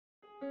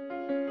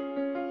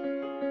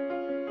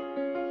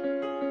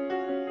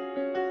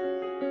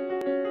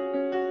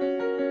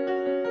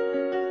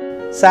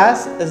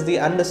SAS is the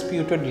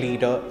undisputed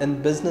leader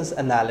in business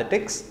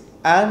analytics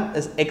and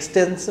is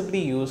extensively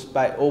used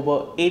by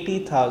over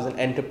 80,000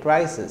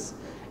 enterprises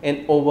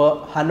in over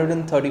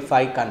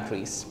 135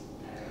 countries.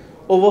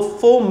 Over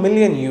 4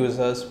 million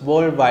users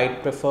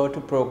worldwide prefer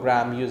to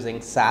program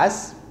using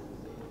SAS.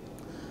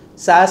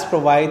 SAS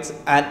provides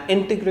an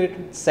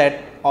integrated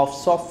set of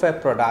software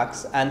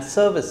products and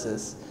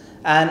services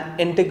and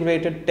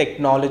integrated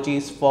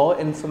technologies for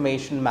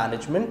information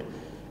management,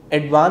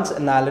 advanced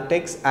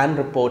analytics and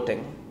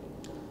reporting.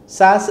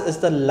 SAS is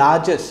the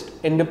largest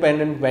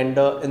independent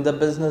vendor in the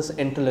business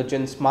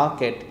intelligence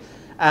market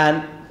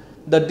and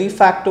the de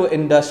facto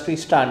industry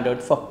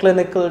standard for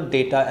clinical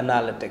data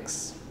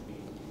analytics.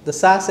 The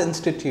SAS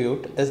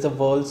Institute is the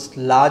world's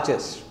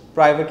largest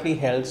privately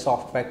held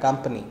software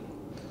company.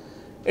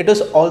 It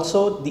is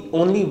also the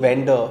only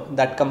vendor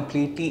that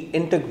completely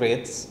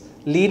integrates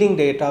leading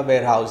data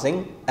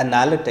warehousing,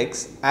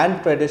 analytics,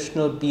 and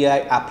traditional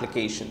BI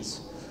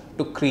applications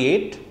to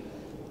create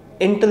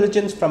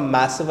intelligence from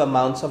massive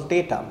amounts of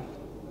data.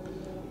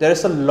 There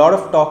is a lot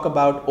of talk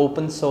about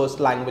open source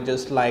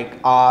languages like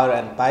R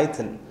and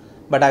Python,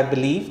 but I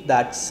believe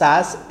that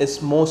SAS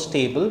is more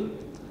stable,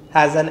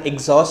 has an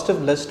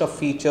exhaustive list of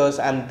features,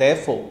 and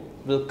therefore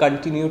will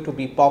continue to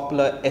be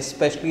popular,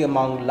 especially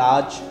among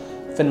large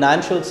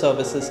financial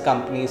services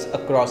companies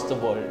across the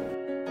world.